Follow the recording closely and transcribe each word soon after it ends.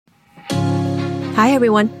Hi,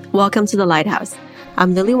 everyone. Welcome to the Lighthouse.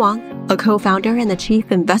 I'm Lily Wong, a co-founder and the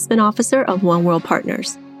Chief Investment Officer of OneWorld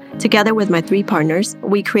Partners. Together with my 3 partners,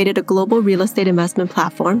 we created a global real estate investment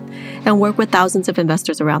platform and work with thousands of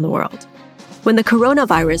investors around the world. When the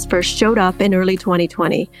coronavirus first showed up in early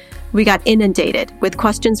 2020, we got inundated with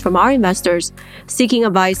questions from our investors seeking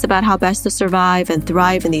advice about how best to survive and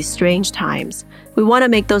thrive in these strange times. We want to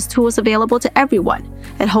make those tools available to everyone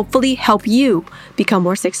and hopefully help you become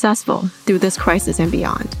more successful through this crisis and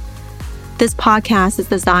beyond. This podcast is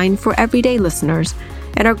designed for everyday listeners,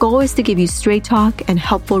 and our goal is to give you straight talk and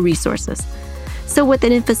helpful resources. So with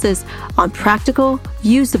an emphasis on practical,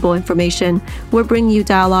 usable information, we're bringing you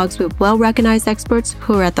dialogues with well-recognized experts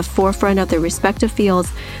who are at the forefront of their respective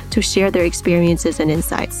fields to share their experiences and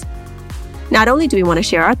insights. Not only do we want to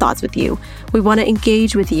share our thoughts with you, we want to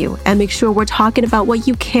engage with you and make sure we're talking about what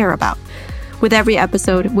you care about. With every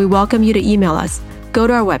episode, we welcome you to email us, go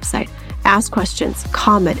to our website, ask questions,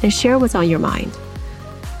 comment, and share what's on your mind.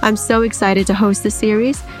 I'm so excited to host this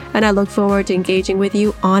series, and I look forward to engaging with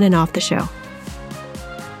you on and off the show.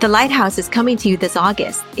 The Lighthouse is coming to you this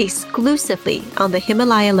August exclusively on the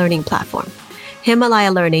Himalaya Learning platform.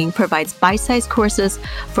 Himalaya Learning provides bite-sized courses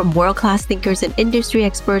from world-class thinkers and industry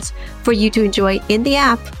experts for you to enjoy in the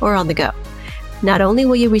app or on the go. Not only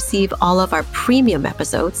will you receive all of our premium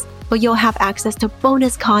episodes, but you'll have access to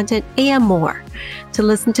bonus content and more. To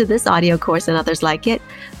listen to this audio course and others like it,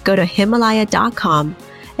 go to Himalaya.com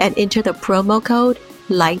and enter the promo code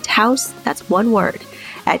Lighthouse, that's one word,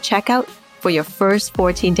 at checkout for your first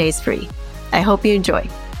 14 days free. I hope you enjoy.